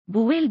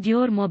Build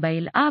your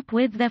mobile app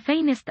with the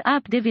finest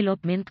app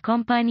development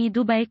company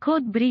Dubai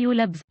code Brew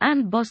Labs,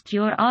 and boost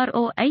your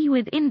ROI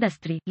with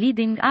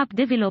industry-leading app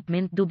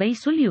development Dubai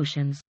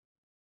solutions.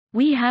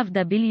 We have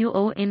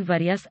WO in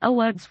various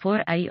awards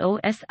for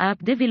iOS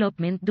App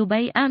Development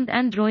Dubai and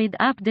Android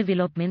App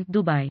Development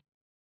Dubai.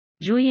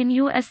 Join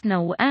us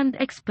now and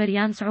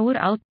experience our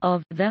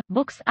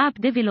out-of-the-box app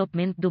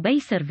development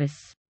Dubai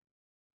service.